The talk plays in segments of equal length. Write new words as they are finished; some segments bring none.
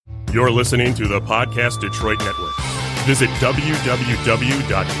You're listening to the Podcast Detroit Network. Visit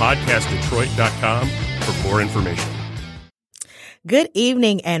www.podcastdetroit.com for more information. Good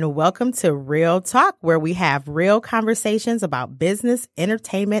evening and welcome to Real Talk, where we have real conversations about business,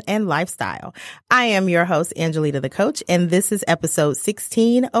 entertainment, and lifestyle. I am your host, Angelita the Coach, and this is episode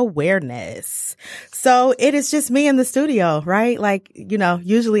 16, Awareness. So it is just me in the studio, right? Like, you know,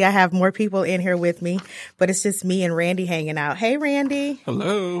 usually I have more people in here with me, but it's just me and Randy hanging out. Hey, Randy.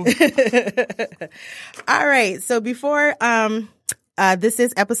 Hello. All right. So before, this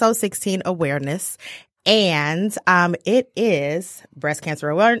is episode 16, Awareness. And it is Breast Cancer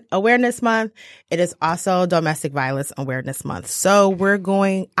Awareness Month. It is also Domestic Violence Awareness Month. So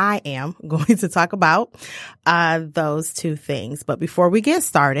I am going to talk about those two things. But before we get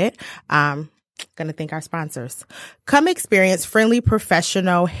started, going to thank our sponsors. Come experience friendly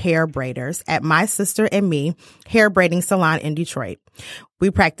professional hair braiders at My Sister and Me Hair Braiding Salon in Detroit. We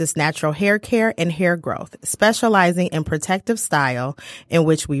practice natural hair care and hair growth, specializing in protective style in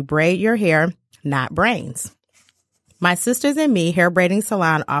which we braid your hair, not brains. My Sisters and Me Hair Braiding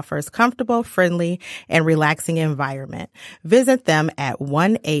Salon offers comfortable, friendly, and relaxing environment. Visit them at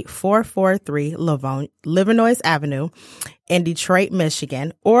 18443 Livernois Avenue in Detroit,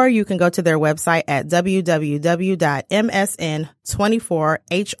 Michigan, or you can go to their website at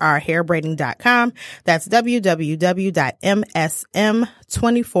www.msn24hrhairbraiding.com. That's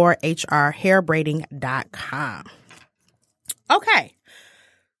www.msm24hrhairbraiding.com. Okay.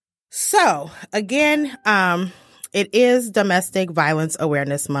 So again, it is Domestic Violence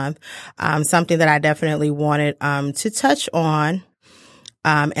Awareness Month, something that I definitely wanted to touch on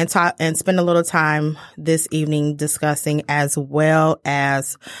and spend a little time this evening discussing, as well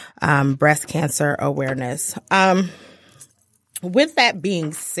as breast cancer awareness. With that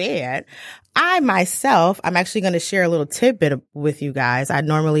being said, I'm actually going to share a little tidbit with you guys. I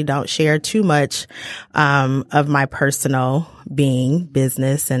normally don't share too much of my personal being,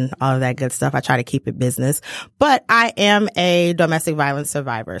 business, and all of that good stuff. I try to keep it business, but I am a domestic violence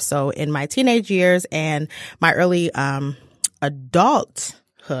survivor. So in my teenage years and my early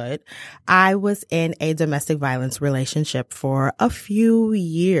adulthood, I was in a domestic violence relationship for a few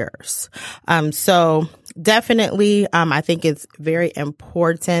years. So definitely, I think it's very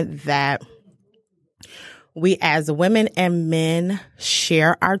important that we as women and men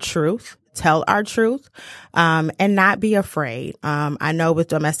share our truth, tell our truth, and not be afraid. I know with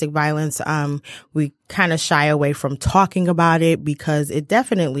domestic violence, we kind of shy away from talking about it because it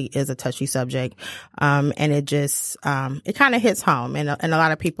definitely is a touchy subject. And it just, it kind of hits home, and a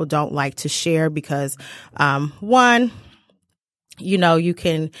lot of people don't like to share because, one, you know, you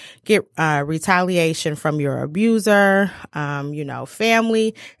can get retaliation from your abuser,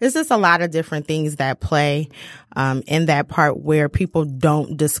 family. There's just a lot of different things that play in that part where people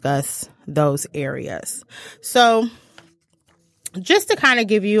don't discuss those areas. So just to kind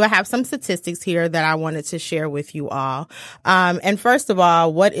of I have some statistics here that I wanted to share with you all. And first of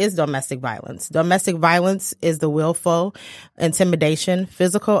all, what is domestic violence? Domestic violence is the willful intimidation,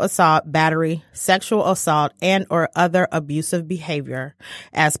 physical assault, battery, sexual assault, and or other abusive behavior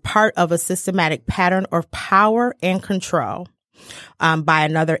as part of a systematic pattern of power and control by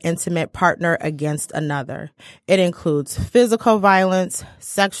another intimate partner against another. It includes physical violence,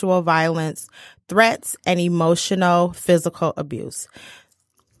 sexual violence, threats, and emotional physical abuse.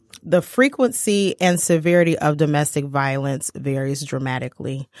 The frequency and severity of domestic violence varies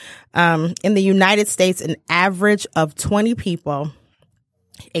dramatically. In the United States, an average of 20 people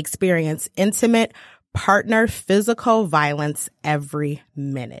experience intimate partner physical violence every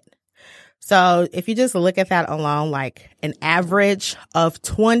minute. So if you just look at that alone, like an average of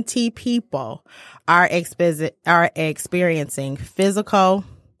 20 people are experiencing physical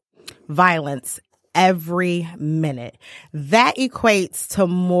violence every minute. That equates to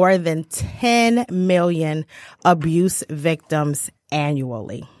more than 10 million abuse victims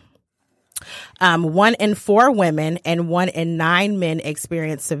annually. 1 in 4 women and 1 in 9 men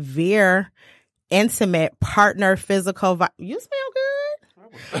experience severe, intimate partner physical violence. You smell good?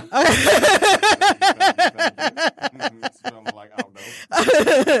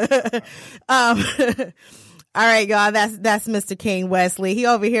 All right, y'all. That's Mr. King Wesley. He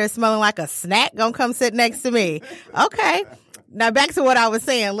over here smelling like a snack. Gonna come sit next to me. Okay. Now back to what I was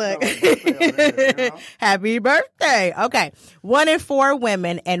saying. Look, happy birthday. Okay. 1 in 4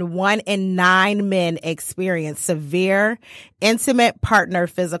 women and 1 in 9 men experience severe intimate partner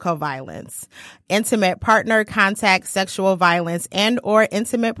physical violence, intimate partner contact sexual violence, and or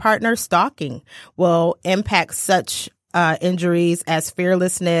intimate partner stalking will impact such injuries as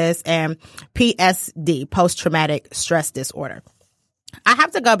fearlessness and PSD, post-traumatic stress disorder. I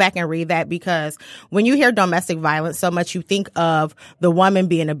have to go back and read that because when you hear domestic violence so much, you think of the woman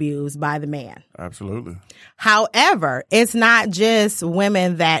being abused by the man. Absolutely. However, it's not just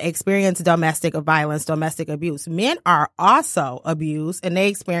women that experience domestic violence, domestic abuse. Men are also abused, and they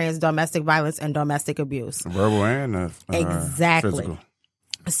experience domestic violence and domestic abuse. Verbal and exactly. Physical.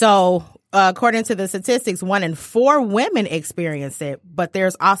 So, according to the statistics, 1 in 4 women experience it, but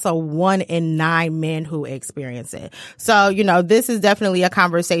there's also 1 in 9 men who experience it. So, you know, this is definitely a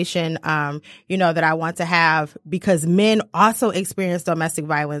conversation, you know, that I want to have because men also experience domestic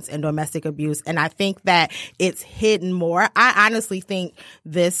violence and domestic abuse. And I think that it's hidden more. I honestly think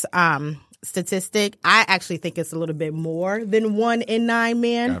this, statistic, I actually think it's a little bit more than 1 in 9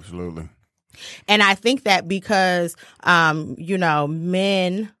 men. Absolutely. And I think that because, you know,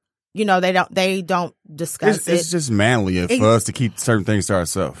 men, you know, they don't discuss it. It's just manly for us to keep certain things to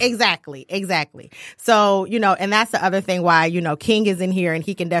ourselves. Exactly. So, you know, and that's the other thing why, you know, King is in here and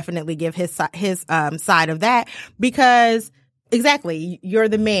he can definitely give his side of that because exactly, you're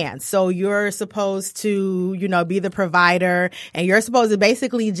the man. So you're supposed to, you know, be the provider and you're supposed to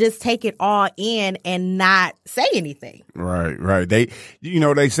basically just take it all in and not say anything. Right. They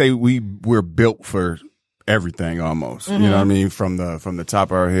say we're built for everything almost. Mm-hmm. You know what I mean? From the top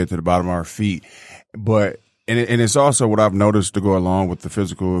of our head to the bottom of our feet. But and it's also what I've noticed to go along with the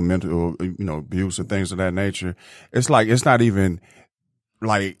physical and mental, you know, abuse and things of that nature. It's like it's not even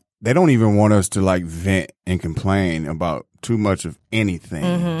like they don't even want us to like vent and complain about too much of anything,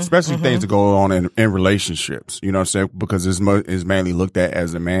 especially things that go on in relationships. You know what I'm saying? Because it's mainly looked at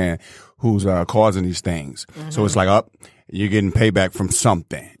as a man who's causing these things. So it's like, you're getting payback from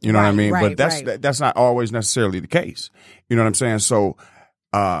something. You know what I mean? But that's not always necessarily the case. You know what I'm saying? So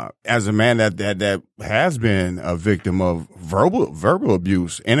as a man that has been a victim of verbal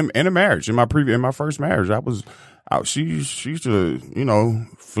abuse in a marriage, in my first marriage, she used to, you know,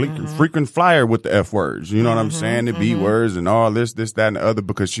 frequent flyer with the F words, you know what I'm saying? The B words and all this, that, and the other,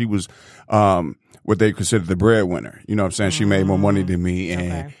 because she was, what they consider the breadwinner. You know what I'm saying? She made more money than me.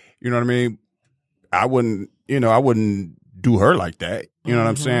 And you know what I mean? I wouldn't do her like that. You know what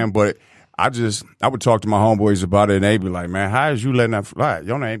I'm saying? But I would talk to my homeboys about it and they'd be like, man, how is you letting that fly?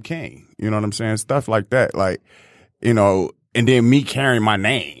 Your name King. You know what I'm saying? Stuff like that. Like, you know, and then me carrying my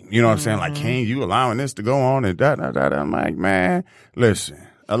name, you know what I'm saying? Like, King, you allowing this to go on and that. I'm like, man, listen,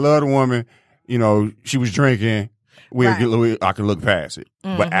 I love the woman. You know, she was drinking. I can look past it.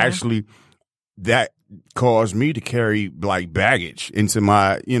 But actually, that caused me to carry like baggage into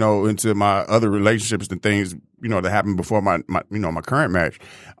my other relationships and things, you know, that happened before my current marriage.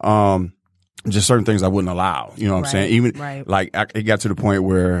 Just certain things I wouldn't allow. You know what I'm saying? Even like it got to the point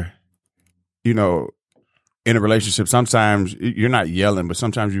where, you know, in a relationship, sometimes you're not yelling, but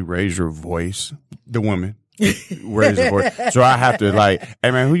sometimes you raise your voice. The woman raise your voice. So I have to like,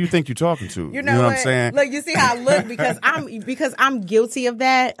 hey man, who you think you're talking to? You know what I'm saying? Look, you see how I look because I'm guilty of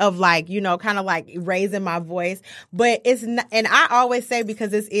that, of like, you know, kind of like raising my voice. But it's not, and I always say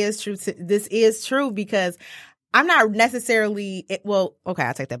because this is true because I'm not necessarily, okay,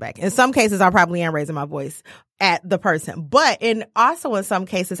 I'll take that back. In some cases, I probably am raising my voice at the person. But also in some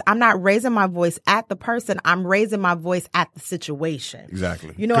cases, I'm not raising my voice at the person. I'm raising my voice at the situation.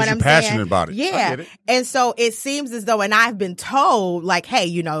 Exactly. You know what I'm saying? Passionate about it. Yeah. I get it. And so it seems as though, and I've been told like, hey,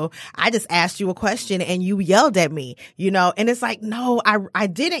 you know, I just asked you a question and you yelled at me, you know, and it's like, no, I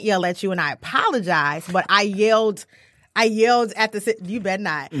didn't yell at you and I apologize, but I yelled at the, you better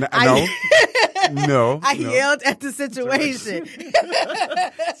not. No. I yelled at the situation.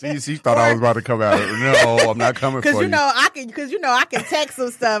 See, she thought I was about to come out. No, I'm not coming for you. Because I can text some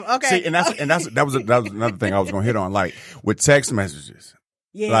stuff. Okay. See, that was another thing I was gonna hit on, like with text messages.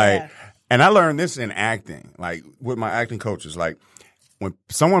 Yeah. Like, and I learned this in acting, like with my acting coaches. Like when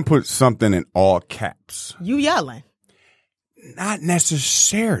someone puts something in all caps, you yelling. Not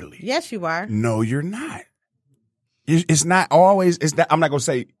necessarily. Yes, you are. No, you're not. It's not always, I'm not going to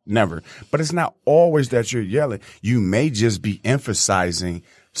say never, but it's not always that you're yelling. You may just be emphasizing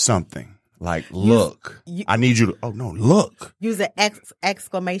something like, look, I need you to, look. Use an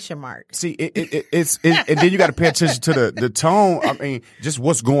exclamation mark. See, it's and then you got to pay attention to the tone. I mean, just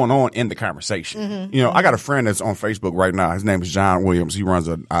what's going on in the conversation. You know, I got a friend that's on Facebook right now. His name is John Williams. He runs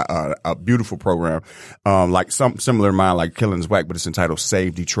a beautiful program, like some similar to mine, like Killing's Whack, but it's entitled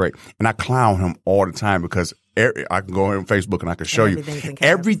Save Detroit. And I clown him all the time because I can go on Facebook and I can show you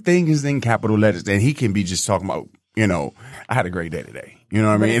everything is in capital letters, and he can be just talking about, you know, I had a great day today. You know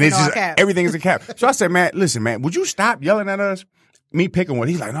what I mean? And it's just everything is in cap. So I said, man, listen, man, would you stop yelling at us? Me picking one.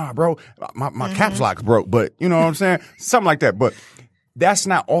 He's like, nah, bro, my caps lock's broke. But you know what I'm saying? Something like that. But that's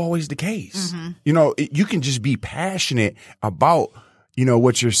not always the case. You know, you can just be passionate about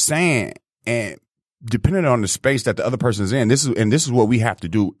what you're saying, and depending on the space that the other person's in, this is what we have to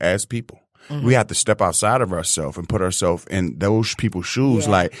do as people. Mm-hmm. We have to step outside of ourselves and put ourselves in those people's shoes.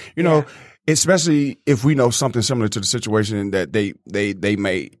 Yeah. Like, especially if we know something similar to the situation that they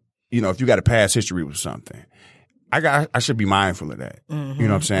may, if you got a past history with something, I should be mindful of that. Mm-hmm. You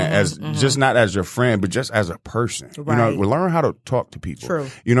know what I'm saying? As just not as your friend, but just as a person. Right. We learn how to talk to people. True.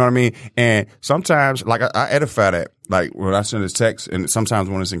 You know what I mean? And sometimes, like I edify that, like when I send a text, and sometimes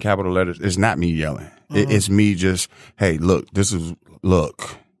when it's in capital letters, it's not me yelling. It's me just, hey, look, this is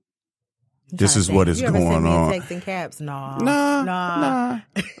what is going on. Text in caps? Nah.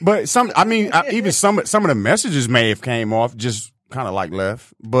 But even some of the messages may have came off just kind of like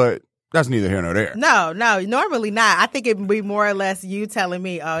left, but that's neither here nor there. No, normally not. I think it would be more or less you telling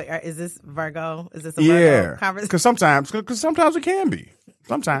me, "Oh, is this Virgo? Is this a Virgo conversation?" Because sometimes it can be.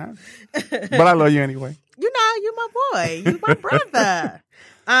 Sometimes, but I love you anyway. You my boy. You my brother.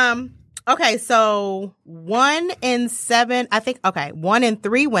 Okay, so 1 in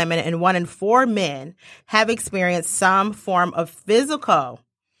 3 women and 1 in 4 men have experienced some form of physical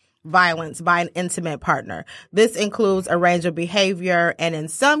violence by an intimate partner. This includes a range of behavior and in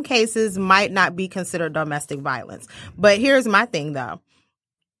some cases might not be considered domestic violence. But here's my thing though.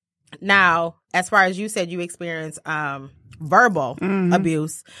 Now, as far as you said, you experienced verbal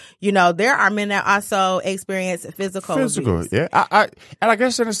abuse. There are men that also experience physical abuse. Yeah. I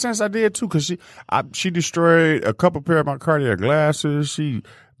guess in a sense I did too, because she destroyed a couple pair of my cardiac glasses. She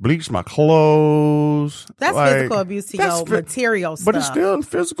bleached my clothes. That's physical abuse to your material stuff. But it's still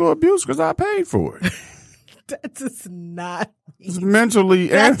physical abuse because I paid for it. That does not. It's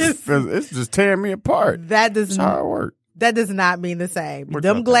mentally and physically. It's just tearing me apart. That's how it works. That does not mean the same.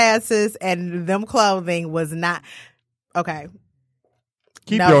 Them glasses and them clothing was not. Okay.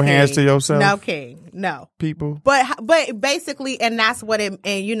 Keep your hands to yourself. No, King. No. People. But basically, and that's what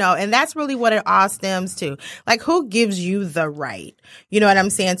and that's really what it all stems to. Like, who gives you the right, you know what I'm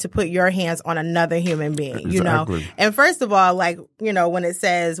saying, to put your hands on another human being, Exactly. And first of all, like, when it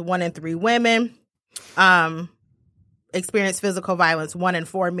says 1 in 3 women, experience physical violence, 1 in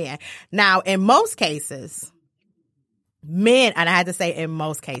 4 men. Now, in most cases, men, and I had to say in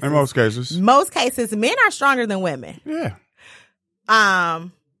most cases, men are stronger than women. Yeah.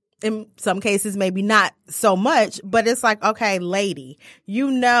 In some cases, maybe not so much, but it's like, okay, lady,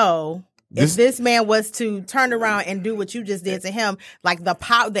 if this man was to turn around and do what you just did to him, like the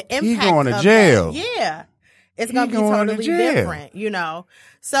impact, he going to jail. It's going to be totally different,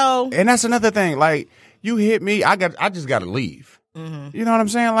 So, and that's another thing. Like, you hit me, I just got to leave. Mm-hmm. You know what I'm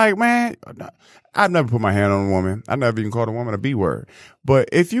saying? Like, man, I've never put my hand on a woman. I never even called a woman a B word. But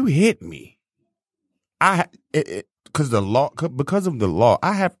if you hit me, because of the law,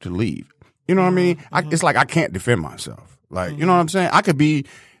 I have to leave. You know what I mean? It's like I can't defend myself. Like, you know what I'm saying? I could be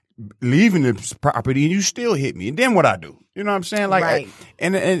leaving the property and you still hit me. And then what I do? You know what I'm saying? Like, right.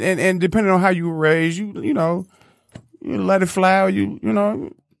 And depending on how you were raised, you let it fly.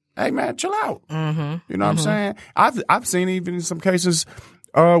 Hey man, chill out. You know what I'm saying? I've seen even in some cases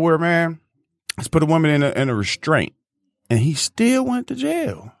where man, let's put a woman in a restraint, and he still went to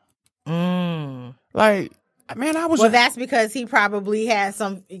jail. Like, man, I was. Well, that's because he probably had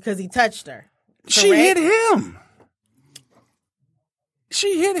because he touched her. Correct?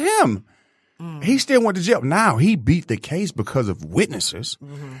 She hit him. He still went to jail. Now he beat the case because of witnesses,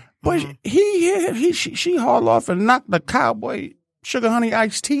 but she hauled off and knocked the cowboy sugar honey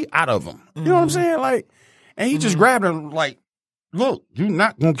iced tea out of him. You know what I'm saying? Like, and he just grabbed her like, look, you're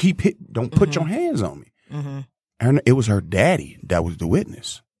not gonna keep don't put your hands on me. And it was her daddy that was the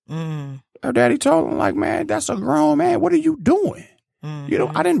witness. Her daddy told him, like, man, that's a grown man. What are you doing?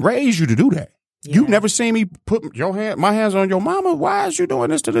 I didn't raise you to do that. Yeah. You've never seen me put my hands on your mama. Why is you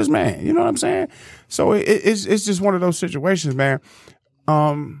doing this to this man? You know what I'm saying? So it's just one of those situations, man.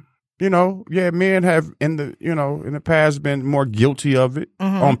 Men have in the past been more guilty of it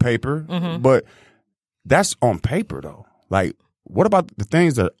on paper, but that's on paper though. Like, what about the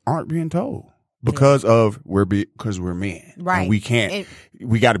things that aren't being told? Because we're men, right? And we can't.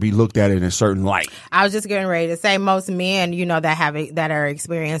 We got to be looked at in a certain light. I was just getting ready to say, most men, that are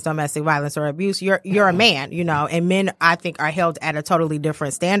experienced domestic violence or abuse, you're a man, and men, I think, are held at a totally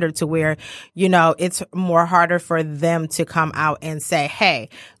different standard to where, it's more harder for them to come out and say, hey,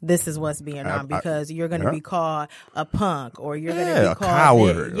 this is what's being on, because you're going to be called a punk, or you're going to be called a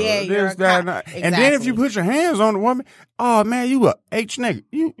coward. You're a coward. Exactly. And then if you put your hands on the woman, oh man, you a H nigga.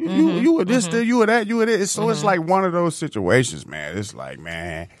 You were this, you were that, you were this. So it's like one of those situations, man. It's like,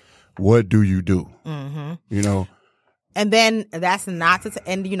 man, what do you do? And then that's not to,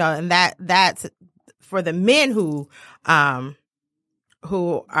 and that's for the men who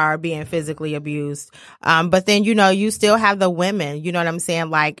who are being physically abused. But then, you still have the women, you know what I'm saying?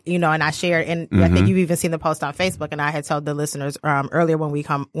 Like, and I shared, and I think you've even seen the post on Facebook, and I had told the listeners, earlier when we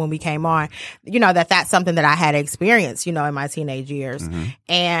came on, that's something that I had experienced, in my teenage years.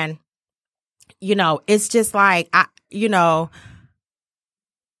 And, it's just like, I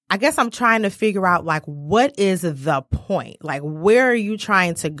guess I'm trying to figure out, like, what is the point? Like, where are you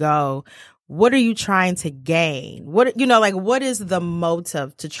trying to go? What are you trying to gain? What is the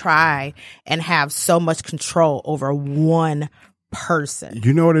motive to try and have so much control over one person?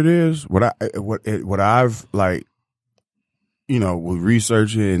 You know what it is? What I've like, with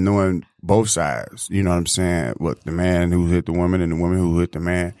researching and knowing both sides, you know what I'm saying? What the man who hit the woman and the woman who hit the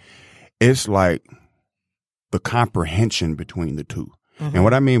man, it's like the comprehension between the two. And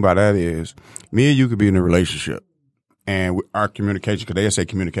what I mean by that is, me and you could be in a relationship, and our communication, because they say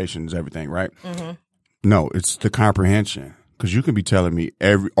communication is everything, right? No, it's the comprehension. Because you can be telling me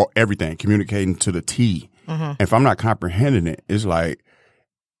everything, communicating to the T. If I'm not comprehending it, it's like,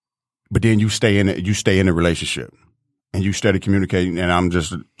 but then you stay in it. You stay in a relationship, and you study communicating, and I'm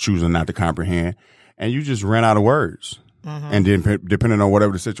just choosing not to comprehend, and you just ran out of words. And then depending on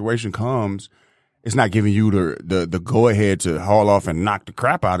whatever the situation comes, it's not giving you the go ahead to haul off and knock the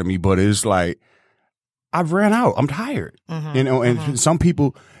crap out of me, but it's like, I've ran out. I'm tired. And some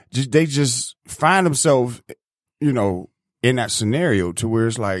people they just find themselves, in that scenario to where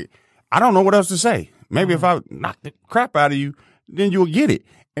it's like, I don't know what else to say. Maybe if I knock the crap out of you, then you'll get it.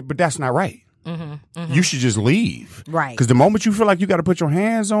 But that's not right. You should just leave. Right. Because the moment you feel like you got to put your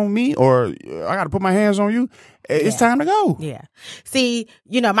hands on me, or I got to put my hands on you, it's time to go. Yeah. See,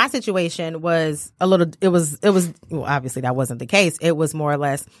 my situation was well, obviously that wasn't the case. It was more or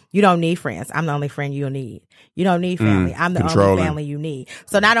less, you don't need friends. I'm the only friend you need. You don't need family. I'm the only family you need.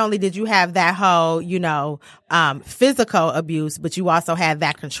 So not only did you have that whole, physical abuse, but you also had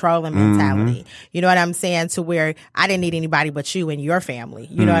that controlling mentality. You know what I'm saying? To where I didn't need anybody but you and your family.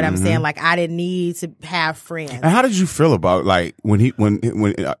 You know what I'm saying? Like, I didn't need to have friends. And how did you feel about, like, when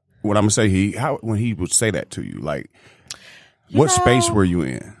what I'm gonna say, when he would say that to you, like, what space were you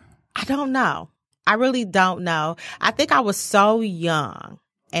in? I don't know. I really don't know. I think I was so young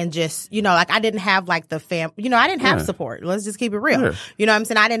and just, like, I didn't have like the I didn't have support. Let's just keep it real. Yeah. You know what I'm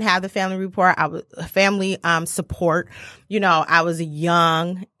saying? I didn't have the family support. I was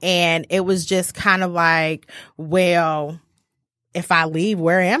young, and it was just kind of like, well, if I leave,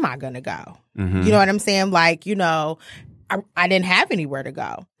 where am I going to go? You know what I'm saying? Like, I didn't have anywhere to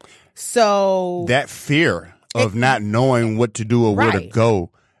go. So that fear of not knowing what to do or where to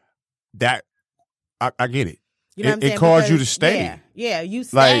go, that I get it. You know what I'm saying? It caused you to stay. Yeah, you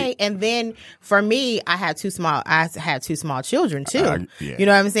stay. And then for me, I had two small children too. You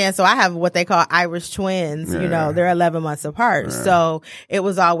know what I'm saying? So I have what they call Irish twins. They're 11 months apart. So it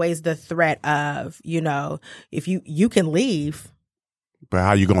was always the threat of, if you can leave, but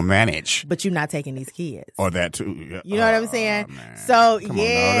how you gonna manage? But you're not taking these kids. Or that too. Yeah. You know what I'm saying? Man. So Come on,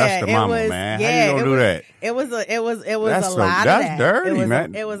 that's the mama, man. How you gonna do that? It was a lot that's of that. That's dirty,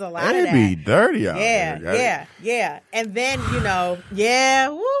 man. It was a lot of that. It'd be dirty out there. Yeah. And then, I'm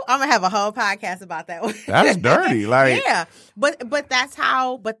gonna have a whole podcast about that one. That's dirty. Like, yeah. But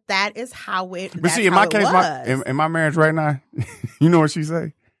that is how it But see, in my case, in my marriage right now, you know what she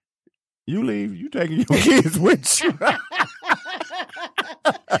say? You leave, you taking your kids with you.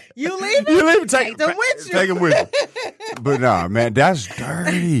 You leave, take them with you. Take them with you. But nah, man, that's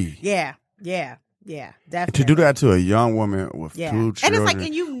dirty. Yeah, definitely. To do that to a young woman with 2 children. And it's like,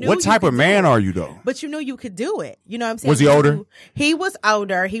 and you knew what type of man are you though? But you knew you could do it. You know what I'm saying? Was he older? He was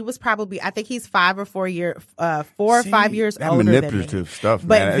older. He was probably, I think he's 5 or 4 years older manipulative than me. Stuff,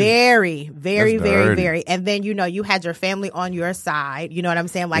 but man. very, very, very, very. And then, you had your family on your side. You know what I'm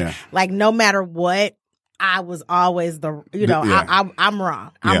saying? Like no matter what, I was always I'm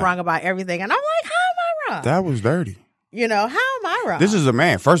wrong. I'm wrong about everything. And I'm like, how am I wrong? That was dirty. How am I wrong? This is a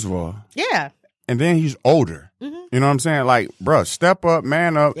man, first of all. Yeah. And then he's older. You know what I'm saying? Like, bruh, step up,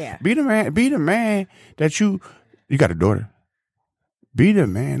 man up. Yeah. Be the man that you got a daughter. Be the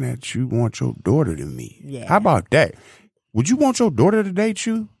man that you want your daughter to meet. Yeah. How about that? Would you want your daughter to date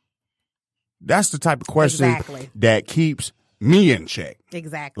you? That's the type of question that keeps me in check.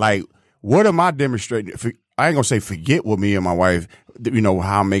 Exactly. Like, what am I demonstrating? I ain't gonna say forget what me and my wife,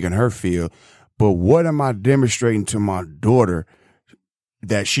 how I'm making her feel, but what am I demonstrating to my daughter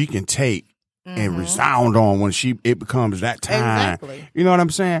that she can take and resound on when it becomes that time? Exactly. You know what I'm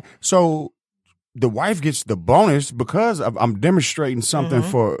saying? So the wife gets the bonus because I'm demonstrating something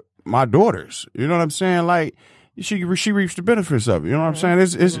for my daughters. You know what I'm saying? Like, she reaps the benefits of it. You know what I'm saying?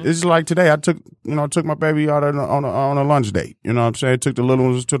 It's like today. I took my baby out on a lunch date. You know what I'm saying? Took the little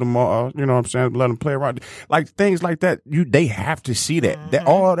ones to the mall. You know what I'm saying? Let them play around. Like things like that. They have to see that. That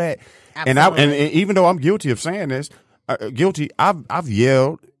all that. Absolutely. And even though I'm guilty of saying this, I've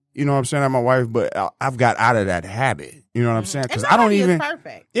yelled. You know what I'm saying, at my wife, but I've got out of that habit. You know what I'm saying? Because I don't even.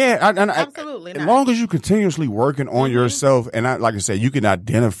 Perfect. Yeah, absolutely. As long as you continuously working on yourself, and like I said, you can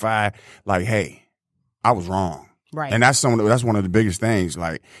identify, like, hey, I was wrong. Right. And that's one of the biggest things.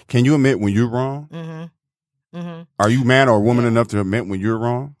 Like, can you admit when you're wrong? Mm-hmm. Mm-hmm. Are you man or woman enough to admit when you're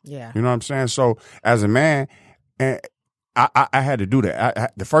wrong? Yeah. You know what I'm saying? So as a man, I had to do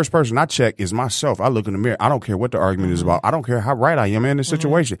that. The first person I check is myself. I look in the mirror. I don't care what the argument is about. I don't care how right I am in this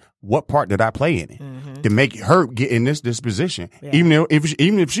situation. What part did I play in it to make her get in this position? Yeah.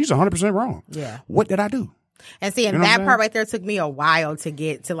 Even if she's 100% wrong. Yeah. What did I do? And see, and that part right there took me a while to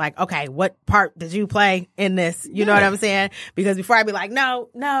get to, like, okay, what part did you play in this? You know what I'm saying? Because before I'd be like, no.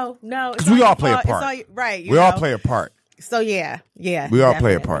 Because we all play a part. Right. We all play a part. So yeah. We all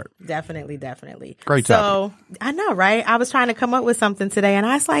play a part. Definitely. Great topic. So I know, right? I was trying to come up with something today, and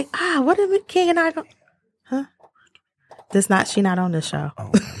I was like, what are King and I go? Huh? She not on this show.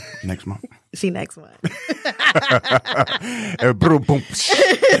 Oh, next month. She next month.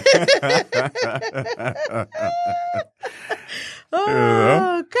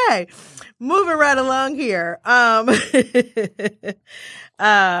 Okay. Moving right along here. 1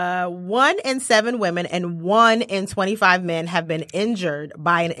 in 7 women and 1 in 25 men have been injured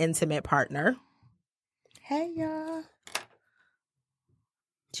by an intimate partner. Hey, y'all.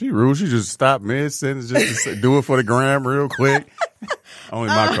 She rude. She just stopped mid-sentence just to do it for the gram real quick. Only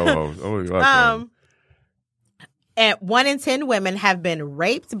my co-host. And 1 in 10 women have been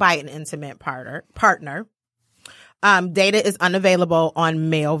raped by an intimate partner. Data is unavailable on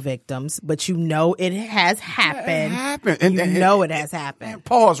male victims, but you know it has happened. It has happened.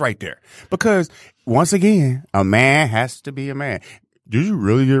 Pause right there. Because, once again, a man has to be a man. Did you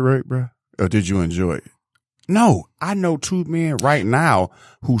really get raped, bro? Or did you enjoy it? No. I know 2 men right now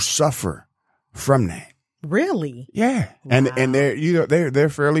who suffer from that. Really? Yeah. Wow. And they're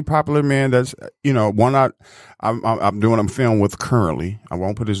fairly popular men. That's, one I'm doing a film with currently. I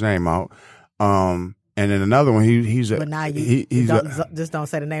won't put his name out. And then another one, But now just don't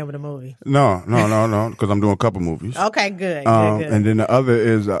say the name of the movie. No, because I'm doing a couple movies. Okay, good. And then the other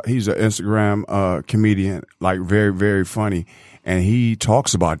is he's an Instagram comedian, like very, very funny, and he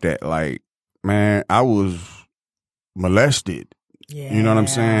talks about that. Like, man, I was molested. Yeah, you know what I'm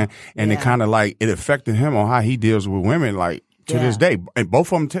saying? And it kind of like it affected him on how he deals with women, like to this day. And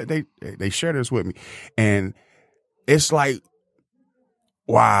both of them, they share this with me, and it's like,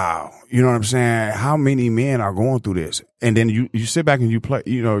 wow, you know what I'm saying? How many men are going through this? And then you sit back and you play,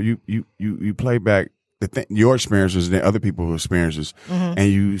 you play back your experiences and other people's experiences, and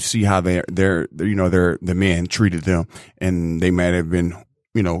you see how the men treated them, and they might have been,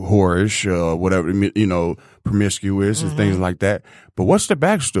 whorish, whatever, promiscuous and things like that. But what's the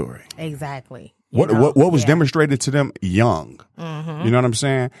backstory? Exactly. What was demonstrated to them young? You know what I'm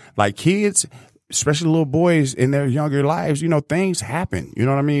saying? Like kids, especially little boys in their younger lives, things happen. You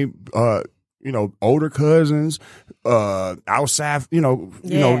know what I mean? Older cousins, outside,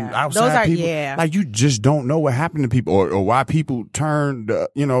 outside people. Like you just don't know what happened to people or why people turned,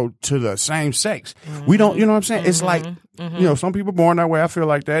 to the same sex. We don't, you know what I'm saying? It's like, some people born that way. I feel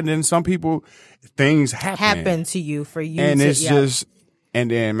like that. And then some people, things happen to you for you. And it's just, and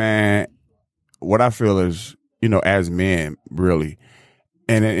then, man, what I feel is, as men, really,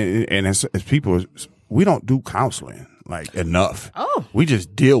 and as people, we don't do counseling like enough. Oh, we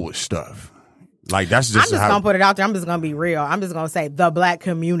just deal with stuff. Like that's just. I'm just gonna put it out there. I'm just gonna be real. I'm just gonna say the Black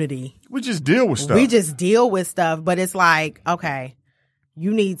community. We just deal with stuff. We just deal with stuff, but it's like, okay,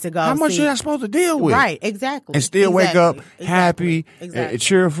 you need to go. How much are you supposed to deal with? Right, exactly. And still wake up happy, and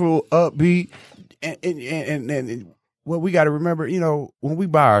cheerful, upbeat, and what we got to remember, when we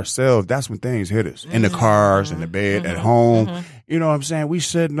by ourselves, that's when things hit us. In the cars, in the bed, at home. You know what I'm saying? We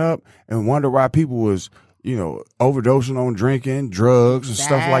sitting up and wonder why people was, overdosing on drinking, drugs, and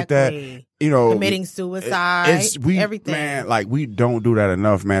stuff like that. Committing suicide, everything. Man, like we don't do that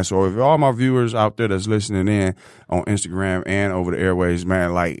enough, man. So if all my viewers out there that's listening in on Instagram and over the airways,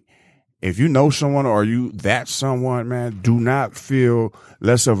 man, like if you know someone or you that someone, man, do not feel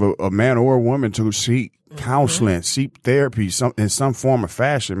less of a man or a woman to seek counseling, seek therapy, in some form or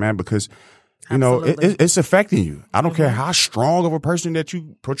fashion, man, because it's affecting you. I don't care how strong of a person that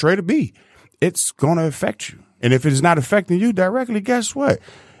you portray to be, it's gonna affect you. And if it's not affecting you directly, guess what?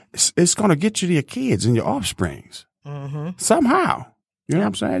 It's gonna get you to your kids and your offsprings somehow. You know what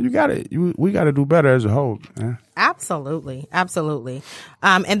I'm saying? We got to do better as a whole. Man. Absolutely.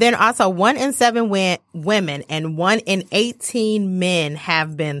 And then also 1 in 7 women and 1 in 18 men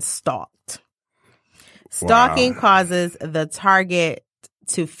have been stalked. Stalking causes the target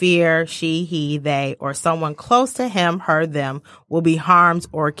to fear she, he, they, or someone close to him, her, them will be harmed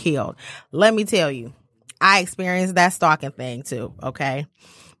or killed. Let me tell you, I experienced that stalking thing too, okay?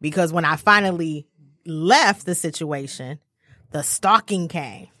 Because when I finally left the situation, the stalking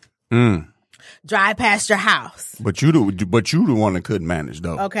came. Drive past your house. But you the one that couldn't manage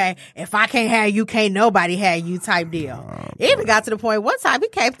though. Okay. If I can't have you, can't nobody have you type deal. It even got to the point one time he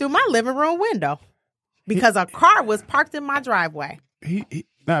came through my living room window because a car was parked in my driveway. He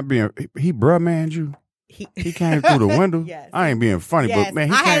bruh manned you. He came through the window. Yes. I ain't being funny, but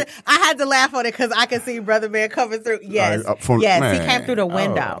man, I had to laugh on it because I could see Brother Man coming through. Yes, man. He came through the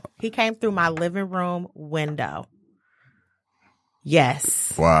window. He came through my living room window.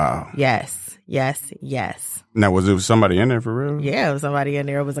 Yes. Wow. Yes. Now, was it somebody in there for real? Yeah, it was somebody in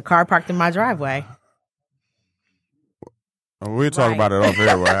there. It was a car parked in my driveway. We'll talk about it off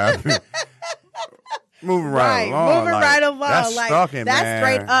air. What happened? Moving right along. That's stalking, that's man.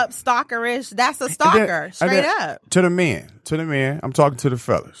 Straight up stalkerish. That's a stalker. Straight up. To the men. I'm talking to the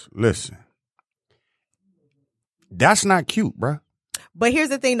fellas. Listen. That's not cute, bruh. But here's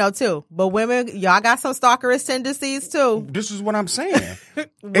the thing, though, too. But women, y'all got some stalkerish tendencies, too. This is what I'm saying.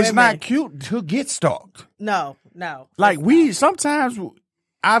 It's not cute to get stalked. No. Like, sometimes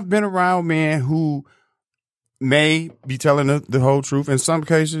I've been around men who may be telling the whole truth. In some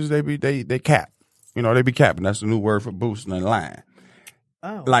cases, they cap. You know, they be capping. That's the new word for boosting and lying.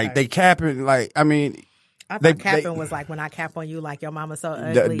 Oh, okay. Like, they capping, like, I mean. I thought capping was like when I cap on you like your mama's so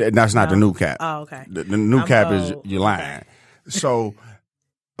ugly. That's not the new cap. Oh, okay. The new cap is you're lying. Okay. So,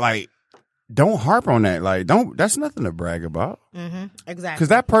 like, don't harp on that. Like, that's nothing to brag about. Mm-hmm. Exactly. Because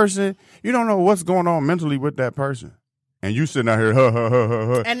that person, you don't know what's going on mentally with that person. And you sitting out here,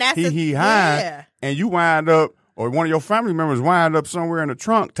 and that's he high, and you wind up, or one of your family members wind up somewhere in the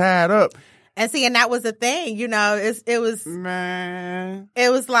trunk, tied up. And see, and that was the thing, you know, it was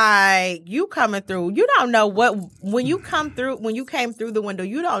like you coming through. You don't know when you came through the window,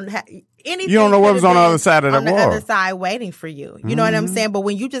 you don't have anything. You don't know what was on the other side of that wall. On the other side waiting for you. You know what I'm saying? But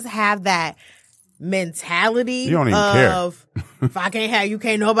when you just have that mentality you don't even of, if I can't have you,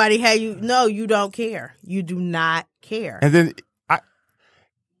 can't nobody have you. No, you don't care. You do not care. And then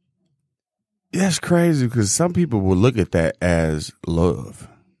that's crazy because some people will look at that as love.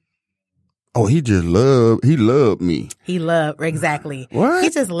 Oh, he loved me. Exactly. What? He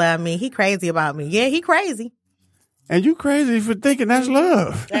just loved me. He crazy about me. Yeah, he crazy. And you crazy for thinking that's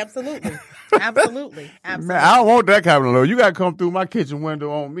love. Absolutely. Man, I don't want that kind of love. You got to come through my kitchen window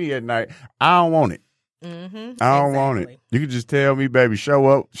on me at night. I don't want it. Mm-hmm. I don't want it. You can just tell me, baby, show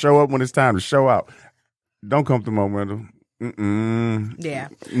up when it's time to show out. Don't come through my window. Yeah.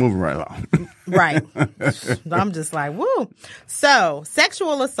 Moving right along. Right. I'm just like, woo. So,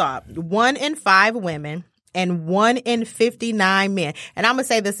 sexual assault, 1 in 5 women and 1 in 59 men. And I'm going to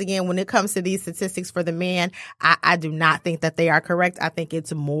say this again, when it comes to these statistics for the men, I do not think that they are correct. I think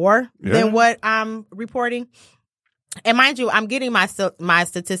it's more than what I'm reporting. And mind you, I'm getting my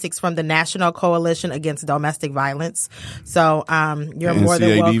statistics from the National Coalition Against Domestic Violence. So, you're more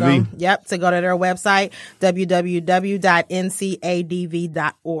than welcome. Yep. To go to their website, www.ncadv.org.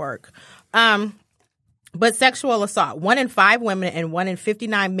 But sexual assault, 1 in 5 women and 1 in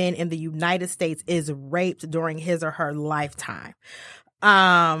 59 men in the United States is raped during his or her lifetime.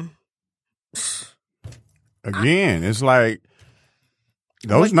 Again, it's like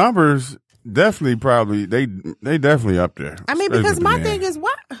those numbers definitely probably they definitely up there. I mean, because my thing is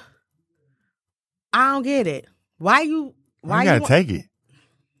what? I don't get it. Why you gotta take it?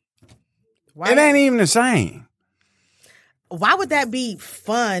 It ain't even the same. Why would that be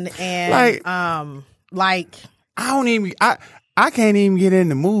fun and like I can't even get in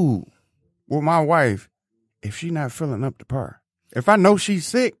the mood with my wife if she's not filling up the part. If I know she's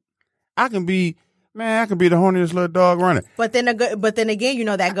sick, I can be the horniest little dog running. But then again, you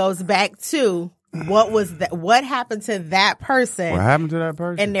know, that goes back to what happened to that person? What happened to that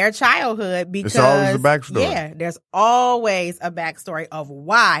person in their childhood? Because it's always a backstory. Yeah, there's always a backstory of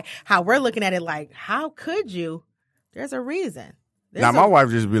why. How we're looking at it, like, how could you? There's a reason. My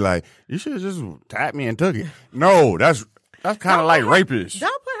wife just be like, "You should have just tapped me and took it." No, that's kind of like rapist.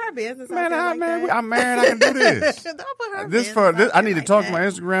 Don't put her business. Man, I'm married. I can do this. Don't put her this I need to talk to my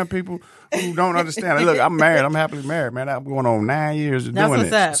Instagram people who don't understand. Look, I'm married. I'm happily married, man. I'm going on 9 years of doing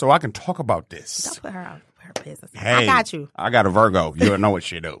this, so I can talk about this. Don't put her out. her business. Hey, I got you. I got a Virgo. You don't know what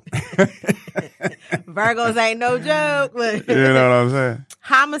she do. Virgos ain't no joke. You know what I'm saying?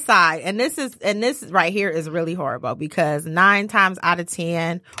 Homicide. And this right here is really horrible because 9 times out of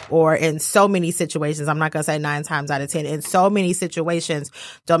 10, or in so many situations, I'm not going to say 9 times out of 10, in so many situations,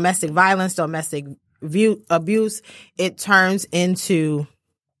 domestic violence, domestic abuse, it turns into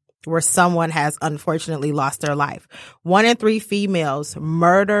where someone has unfortunately lost their life. 1 in 3 females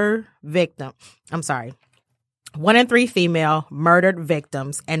murder victim. I'm sorry. 1 in 3 female murdered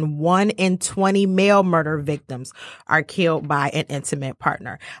victims and 1 in 20 male murder victims are killed by an intimate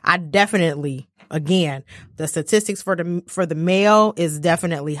partner. I definitely, again, the statistics for the male is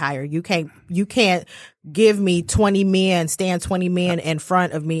definitely higher. You can't give me 20 men, stand 20 men in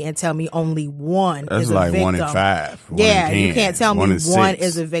front of me and tell me only one That's is a like victim. 1 in 5. Yeah, 1 in 10, you can't tell me 1 in one 6.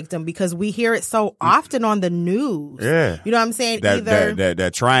 is a victim because we hear it so often on the news. Yeah. You know what I'm saying?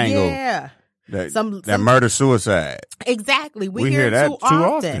 That triangle. Yeah. That murder suicide. Exactly. We hear that too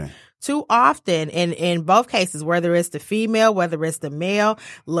often. Too often in both cases, whether it's the female, whether it's the male.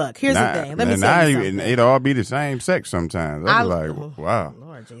 Look, here's the thing. Let me tell you something. It'd all be the same sex sometimes. I'd be like, wow.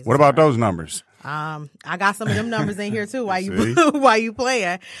 Lord Jesus, what about those numbers? I got some of them numbers in here too while you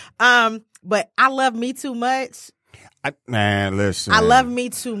playing. But I love me too much. Listen. I love me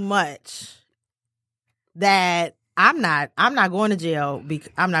too much that I'm not going to jail.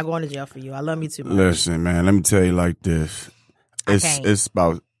 I'm not going to jail for you. I love me too much. Listen, man, let me tell you like this. It's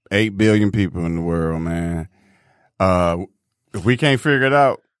about 8 billion people in the world, man. If we can't figure it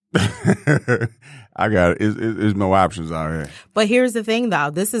out, I got it. There's no options out here. But here's the thing, though.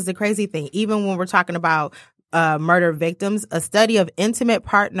 This is the crazy thing. Even when we're talking about murder victims, a study of intimate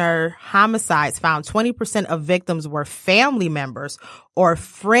partner homicides found 20% of victims were family members or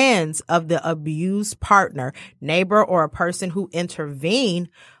friends of the abused partner, neighbor, or a person who intervened,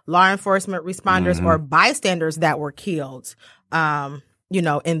 law enforcement responders or bystanders that were killed. In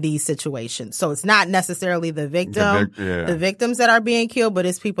these situations. So it's not necessarily the victim, the victims that are being killed, but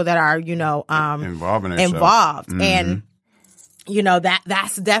it's people that are, involved. Mm-hmm. And,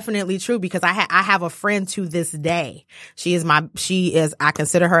 that's definitely true because I have a friend to this day. I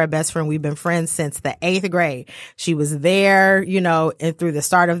consider her a best friend. We've been friends since the 8th grade. She was there, and through the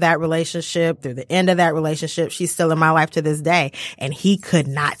start of that relationship, through the end of that relationship, she's still in my life to this day. And he could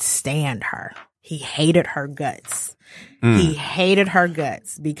not stand her. He hated her guts. He hated her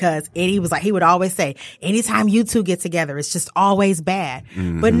guts because he would always say, anytime you two get together, it's just always bad.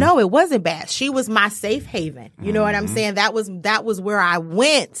 Mm-hmm. But no, it wasn't bad. She was my safe haven. You know what I'm saying? That was where I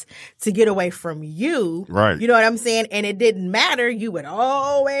went to get away from you. Right. You know what I'm saying? And it didn't matter. You would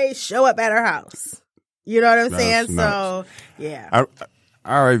always show up at her house. You know what I'm saying? Nuts. So, yeah.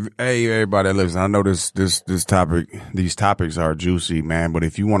 All right, hey everybody, listen. I know these topics are juicy, man. But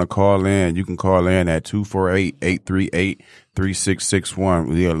if you want to call in, you can call in at 248-838-3661.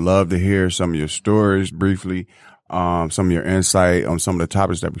 We'd love to hear some of your stories briefly, some of your insight on some of the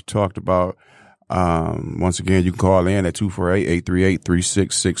topics that we talked about. Once again, you can call in at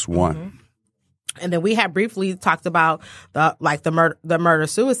 248-838-3661. Mm-hmm. And then we had briefly talked about the murder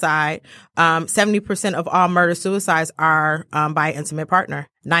suicide. 70% of all murder suicides are by intimate partner.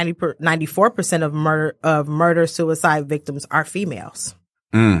 94% of murder suicide victims are females.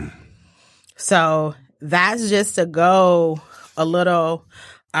 So that's just to go a little,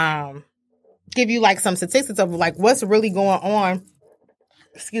 give you some statistics of what's really going on.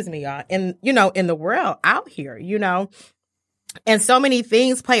 Excuse me, y'all. In the world out here, And so many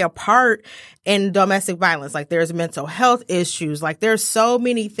things play a part in domestic violence. There's mental health issues. There's so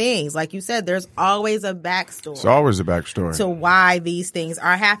many things. Like you said, there's always a backstory. It's always a backstory to why these things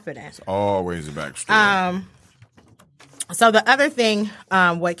are happening. It's always a backstory. So the other thing,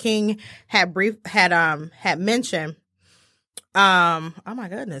 what King had mentioned. Oh my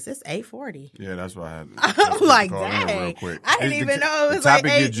goodness, it's 8:40. Yeah, that's why I had. I'm like, dang, real quick. I didn't even know it was like 8.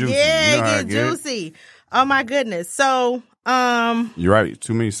 Get juicy. Yeah, get juicy. Oh my goodness. So. You're right.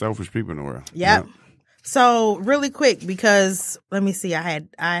 Too many selfish people in the world. Yep. Yeah. So really quick, because let me see, I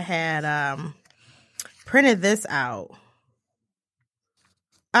had printed this out.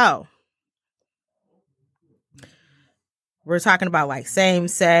 Oh. We're talking about same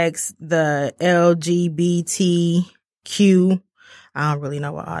sex, the LGBTQ. I don't really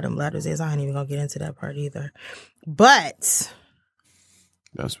know what all them letters is. I ain't even gonna get into that part either. But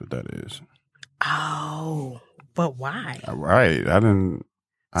that's what that is. Oh. But why? Right. I didn't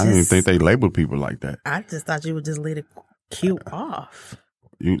even think they labeled people like that. I just thought you would just let it cue off.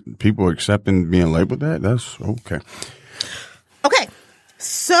 People accepting being labeled that? That's okay. Okay.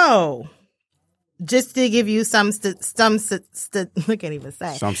 So just to give you some I can't even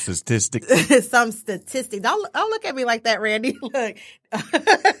say. Some statistics. Some statistics. Don't look at me like that, Randy. Look.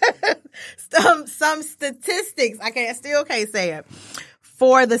 some statistics. I still can't say it.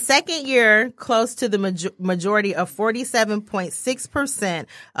 For the second year, close to the majority of 47.6%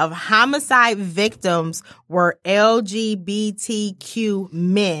 of homicide victims were LGBTQ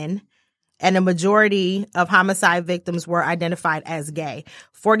men, and the majority of homicide victims were identified as gay.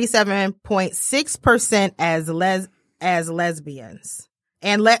 47.6% as lesbians.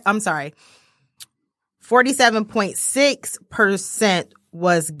 And 47.6%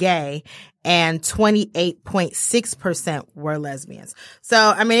 was gay, and 28.6% were lesbians. So,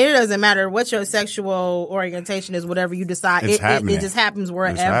 I mean, it doesn't matter what your sexual orientation is, whatever you decide. It just happens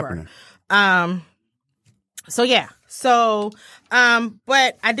wherever. So, yeah. So,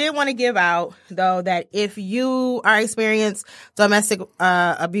 but I did want to give out, though, that if you are experiencing domestic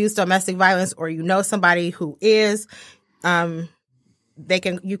abuse, domestic violence, or you know somebody who is, you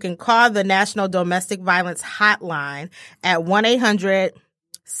can call the National Domestic Violence Hotline at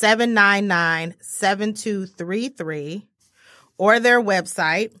 1-800-799-7233 or their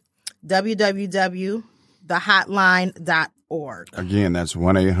website, www.thehotline.org. Again, that's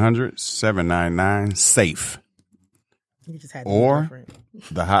 1-800-799-SAFE. You just had to or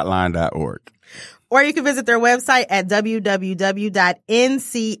thehotline.org. Or you can visit their website at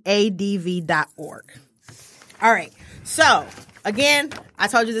www.ncadv.org. All right. So, again, I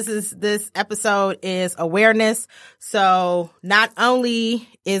told you this episode is awareness. So not only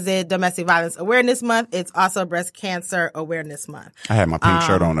is it Domestic Violence Awareness Month, it's also Breast Cancer Awareness Month. I had my pink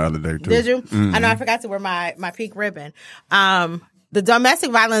shirt on the other day, too. Did you? Mm-hmm. I know I forgot to wear my pink ribbon. The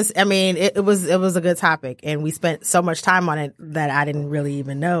domestic violence, I mean, it was a good topic, and we spent so much time on it that I didn't really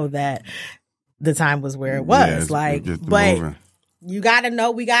even know that the time was where it was. But you gotta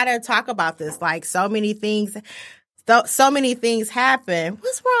know, we gotta talk about this. Like, so many things happen.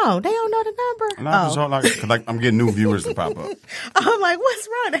 What's wrong? They don't know the number. Like I'm getting new viewers to pop up. I'm like, what's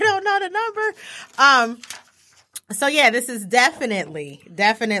wrong? They don't know the number. So yeah, this is definitely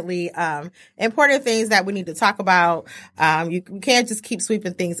important things that we need to talk about. You can't just keep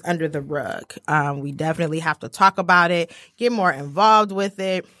sweeping things under the rug. We definitely have to talk about it, get more involved with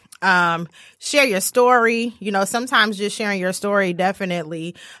it. Share your story. You know, sometimes just sharing your story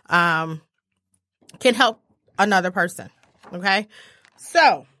definitely can help another person. Okay?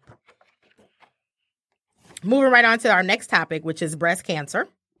 So, moving right on to our next topic, which is breast cancer.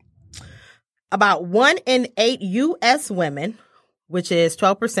 About 1 in 8 U.S. women, which is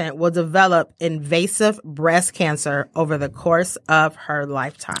 12%, will develop invasive breast cancer over the course of her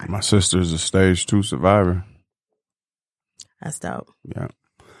lifetime. My sister's a stage 2 survivor. That's dope. Yeah.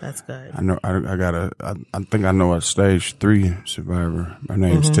 That's good. I know. I think I know a stage 3 survivor. Her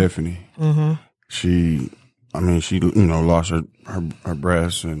name's Tiffany. Mm-hmm. She lost her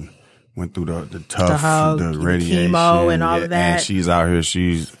breast and went through the tough, the radiation, chemo and all of that. And she's out here.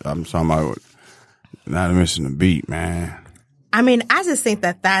 I'm talking about not missing a beat, man. I mean, I just think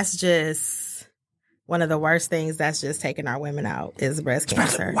that's just one of the worst things that's just taking our women out is breast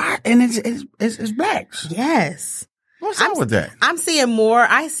cancer. Why? And it's blacks. Yes. What's up with that? I see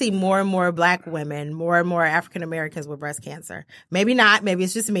more and more black women, more and more African Americans with breast cancer. Maybe not. Maybe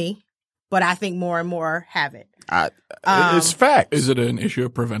it's just me. But I think more and more have it. It's facts. Is it an issue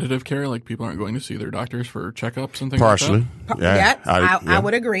of preventative care? Like people aren't going to see their doctors for checkups and things Partially. like that? Yeah. I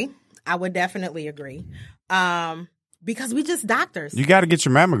would agree. I would definitely agree. Because we just doctors. You got to get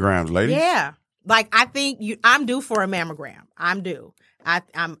your mammograms, lady. Yeah. Like, I think I'm due for a mammogram. I'm due.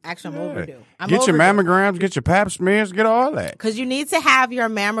 I'm overdue. Get your mammograms, get your pap smears, get all that. Because you need to have your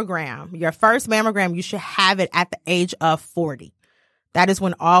mammogram. Your first mammogram, you should have it at the age of 40. That is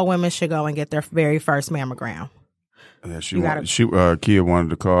when all women should go and get their very first mammogram. Yeah, Kia wanted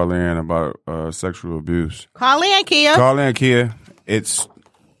to call in about sexual abuse. Call in, Kia. It's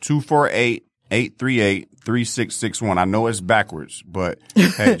 248-838-3661. I know it's backwards, but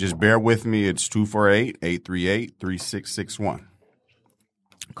hey, just bear with me. It's 248-838-3661.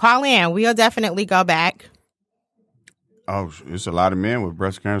 Call in. We'll definitely go back. Oh, it's a lot of men with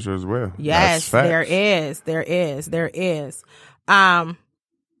breast cancer as well. Yes, there is. Why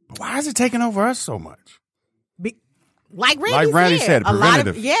is it taking over us so much? Like Randy said,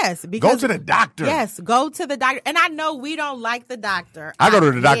 preventative. Because go to the doctor. Yes, go to the doctor. And I know we don't like the doctor. I go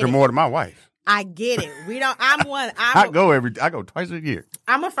to the doctor more than my wife. I get it. We don't. I go twice a year.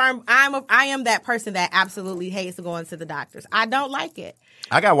 I am that person that absolutely hates going to the doctors. I don't like it.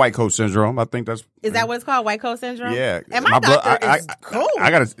 I got white coat syndrome. I think that's. Is that what it's called? White coat syndrome? Yeah. And my doctor is cool.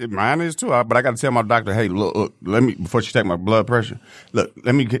 Mine is too. But I got to tell my doctor, hey, look, let me, before she take my blood pressure, let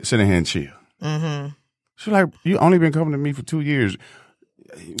me sit in here and chill. Mm-hmm. She's like, you only been coming to me for 2 years.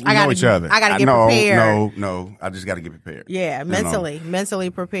 We know each other. I gotta get prepared. No. I just gotta get prepared. Yeah, mentally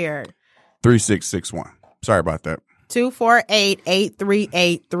prepared. 3661. Sorry about that.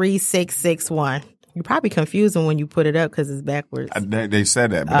 248-838-3661. You're probably confused when you put it up because it's backwards. They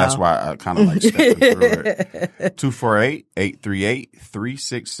said that, but that's why I kind of like stepping through it.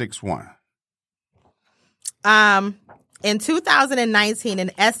 248-838-3661. In 2019,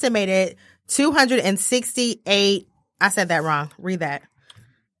 an estimated 268. I said that wrong. Read that.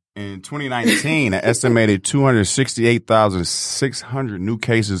 In 2019, an estimated 268,600 new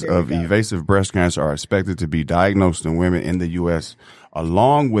cases of evasive breast cancer are expected to be diagnosed in women in the U.S.,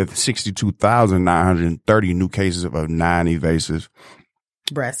 along with 62,930 new cases of non-evasive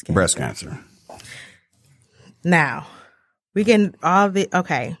breast cancer. Now, we can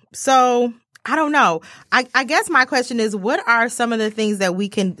okay. So I don't know. I guess my question is, what are some of the things that we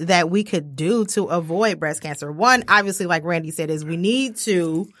could do to avoid breast cancer? One, obviously, like Randy said, is we need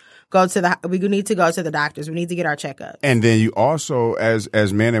to go to the doctors. We need to get our checkup. And then you also,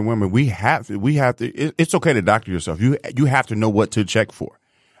 as men and women, we have to. It's okay to doctor yourself. You have to know what to check for.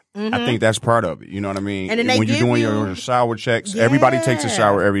 Mm-hmm. I think that's part of it. You know what I mean? And then when you're doing your shower checks, everybody takes a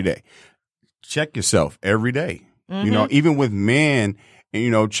shower every day. Check yourself every day. Mm-hmm. You know, even with men.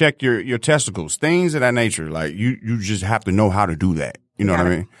 And, check your testicles, things of that nature. Like you just have to know how to do that. You know what I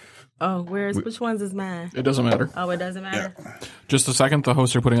mean? Oh, which one's is mine? It doesn't matter. Oh, it doesn't matter? Yeah. Just a second. The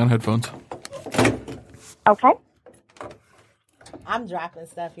hosts are putting on headphones. Okay. I'm dropping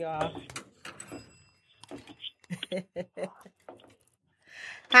stuff, y'all.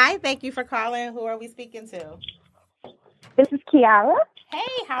 Hi, thank you for calling. Who are we speaking to? This is Kiara.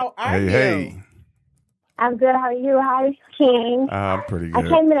 Hey, how are you? Hey. I'm good. How are you? Hi, King. I'm pretty good. I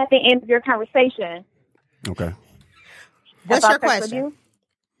came in at the end of your conversation. Okay. What's your question?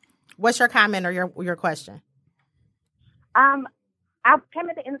 What's your comment or your question? I came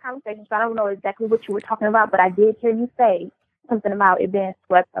at the end of the conversation, so I don't know exactly what you were talking about, but I did hear you say something about it being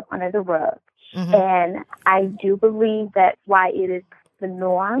swept up under the rug. Mm-hmm. And I do believe that's why it is the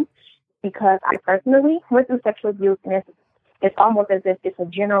norm, because I personally went through sexual abuse, and it's almost as if it's a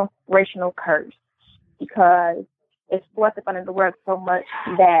generational curse, because it's swept up under the rug so much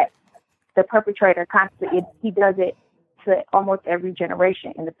that the perpetrator constantly, he does it to almost every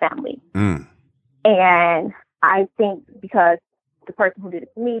generation in the family. Mm. And I think because the person who did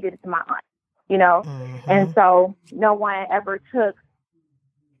it to me did it to my aunt, mm-hmm. And so no one ever took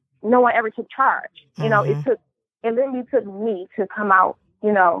charge. Mm-hmm. It literally took me to come out,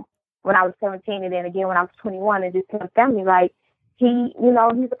 when I was 17, and then again when I was 21, and just tell the family, like, he's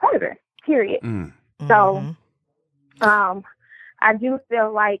a predator, period. Mm. So, I do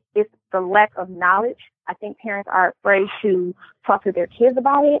feel like it's the lack of knowledge. I think parents are afraid to talk to their kids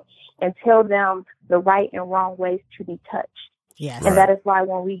about it and tell them the right and wrong ways to be touched. Yes. And that is why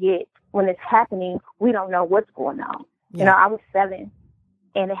when it's happening, we don't know what's going on. Yeah. I was 7,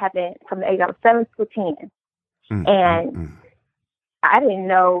 and it happened from the age I was 7 to 10. And I didn't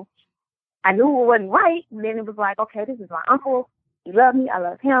know. I knew it wasn't right. And then it was like, okay, this is my uncle. He loved me. I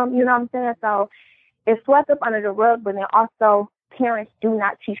love him. You know what I'm saying? So it's swept up under the rug, but then also parents do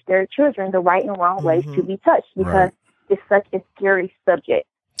not teach their children the right and wrong ways to be touched, because it's such a scary subject.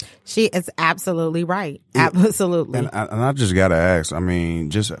 She is absolutely right. Absolutely. And I just got to ask, I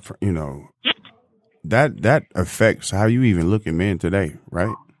mean, just, that affects how you even look at men today,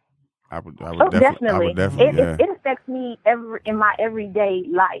 right? I would definitely. It affects me in my everyday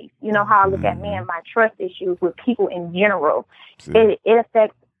life. How I look at men, my trust issues with people in general. It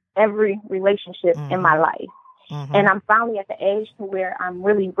affects every relationship in my life. Mm-hmm. And I'm finally at the age to where I'm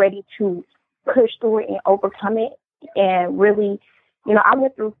really ready to push through it and overcome it. And really, I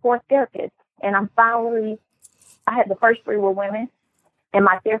went through 4 therapists, and I had the first 3 were women. And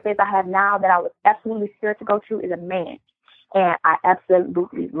my therapist I have now that I was absolutely scared to go to is a man. And I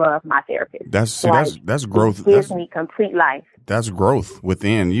absolutely love my therapist. That's growth. It gives me complete life. That's growth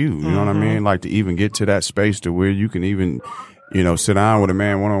within you. You know what I mean? Like, to even get to that space to where you can even, sit down with a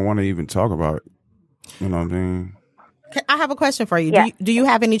man one-on-one and even talk about it. You know what I mean? I have a question for you. Yeah. Do you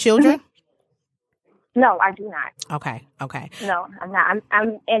have any children? No, I do not. Okay. No, I'm not.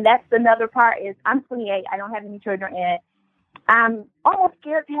 I'm and that's another part is I'm 28. I don't have any children, and I'm almost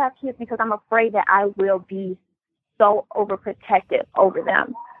scared to have kids because I'm afraid that I will be so overprotective over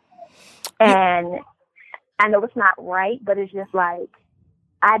them. And I know it's not right, but it's just like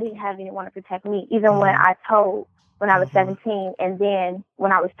I didn't have anyone to protect me. Even when I was 17, and then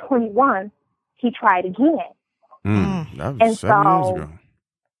when I was 21, he tried again. That was 7 years ago.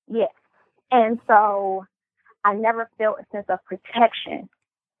 Yes. And so I never felt a sense of protection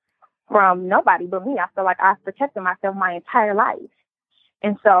from nobody but me. I feel like I've protected myself my entire life.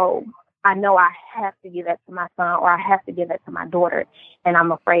 And so I know I have to give that to my son, or I have to give that to my daughter. And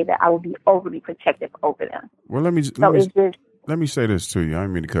I'm afraid that I will be overly protective over them. Well, let me say this to you. I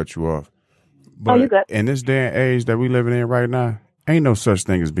didn't mean to cut you off. But you good. In this day and age that we living in right now, ain't no such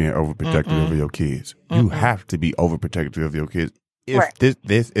thing as being overprotective of your kids. You have to be overprotective of your kids.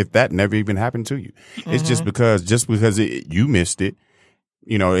 If that never even happened to you, it's just because you missed it.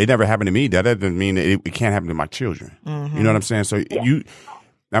 You know, it never happened to me. That doesn't mean that it can't happen to my children. You know what I'm saying? So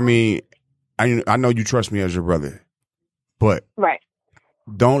I know you trust me as your brother, but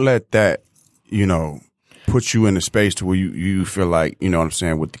don't let that, put you in a space to where you feel like, you know what I'm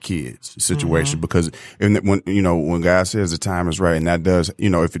saying, with the kids situation. Because when God says the time is right, and that does,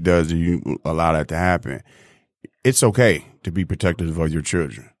 if it does, you allow that to happen, it's okay to be protective of your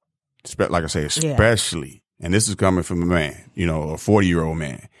children. Like I say, especially, and this is coming from a man, a 40-year-old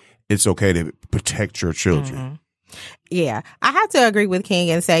man. It's okay to protect your children. Yeah, I have to agree with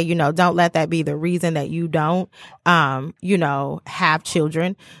King and say, don't let that be the reason that you don't, have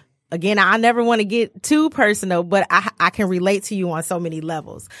children. Again, I never want to get too personal, but I can relate to you on so many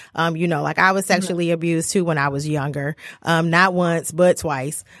levels. Like I was sexually abused too when I was younger, not once, but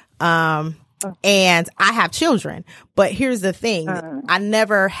twice. And I have children. But here's the thing. I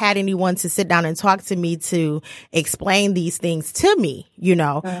never had anyone to sit down and talk to me to explain these things to me,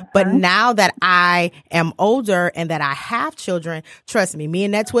 But now that I am older and that I have children, trust me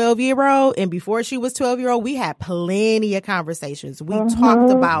and that 12-year-old, and before she was 12-year-old, we had plenty of conversations. We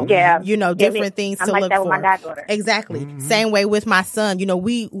talked about, different things to look for. With my goddaughter. Exactly. Same way with my son.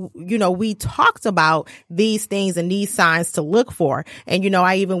 We talked about these things and these signs to look for. And,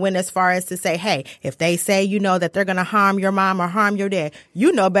 I even went as far as to say, hey, if they say, that they're going to harm your mom or harm your dad,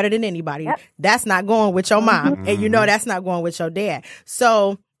 better than anybody. Yep. That's not going with your mom. And that's not going with your dad.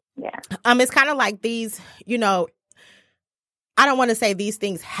 So, it's kind of like these, I don't want to say these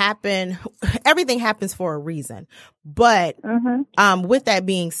things happen. Everything happens for a reason. But with that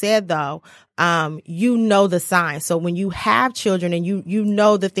being said, though, the signs. So when you have children and you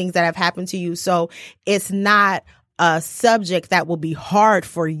know the things that have happened to you, so it's not a subject that will be hard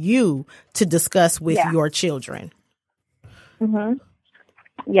for you to discuss with your children.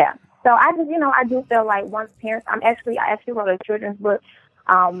 Yeah. So I just, I do feel like once parents, I actually wrote a children's book,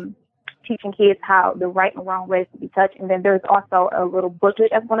 teaching kids how the right and wrong ways to be touched. And then there's also a little booklet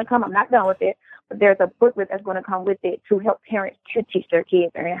that's going to come. I'm not done with it, but there's a booklet that's going to come with it to help parents to teach their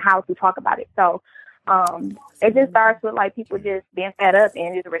kids and how to talk about it. So, it just starts with like people just being fed up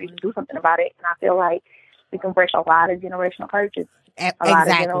and just ready to do something about it. And I feel like we can break a lot of generational curses.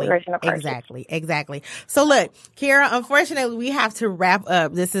 Exactly. So look, Kiera, unfortunately, we have to wrap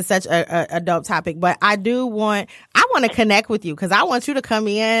up. This is such a dope topic, but I want to connect with you because I want you to come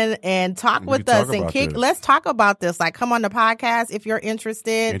in and talk with us and let's talk about this. Like, come on the podcast if you're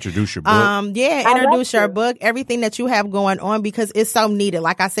interested. Introduce your book. Introduce your book, everything that you have going on, because it's so needed.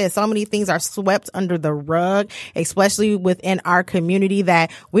 Like I said, so many things are swept under the rug, especially within our community,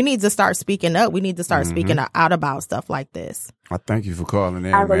 that we need to start speaking up. We need to start speaking out about stuff like this. I thank you for calling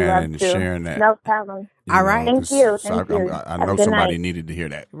in, man, and sharing that. No problem. All right. Thank you. I know somebody needed to hear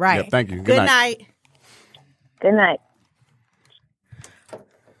that. Right. Yeah, thank you. Good night. Good night.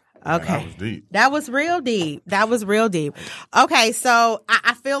 Okay. Man, that was deep. That was real deep. Okay, so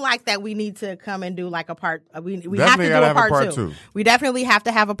I feel like that we need to come and do like a part. We have to do a part two. We definitely have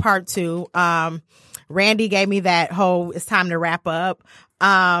to have a part two. Randy gave me that whole, it's time to wrap up.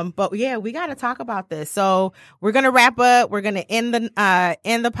 But yeah, we got to talk about this. So we're going to wrap up. We're going to end the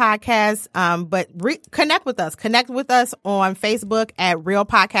podcast. But connect with us. Connect with us on Facebook at Real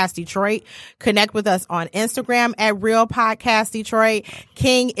Podcast Detroit. Connect with us on Instagram at Real Podcast Detroit.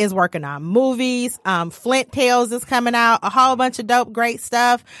 King is working on movies. Flint Tales is coming out. A whole bunch of dope, great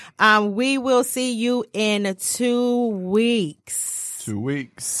stuff. We will see you in 2 weeks. 2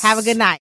 weeks. Have a good night.